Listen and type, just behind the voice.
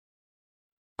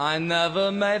I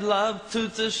never made love to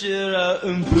Toshiro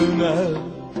Mifune,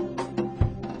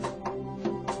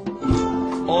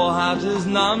 or had his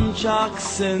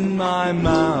numchucks in my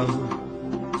mouth.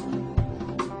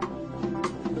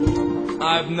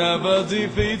 I've never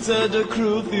defeated a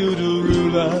cruel feudal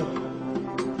ruler.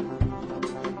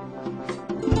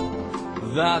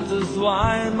 That is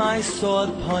why my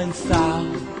sword points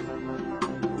south,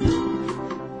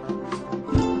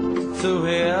 to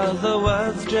hear the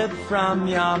words drip from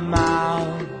your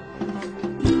mouth.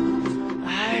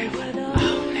 I would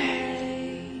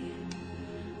only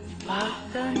fuck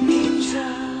the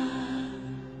ninja.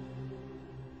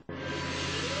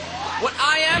 What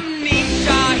I am needing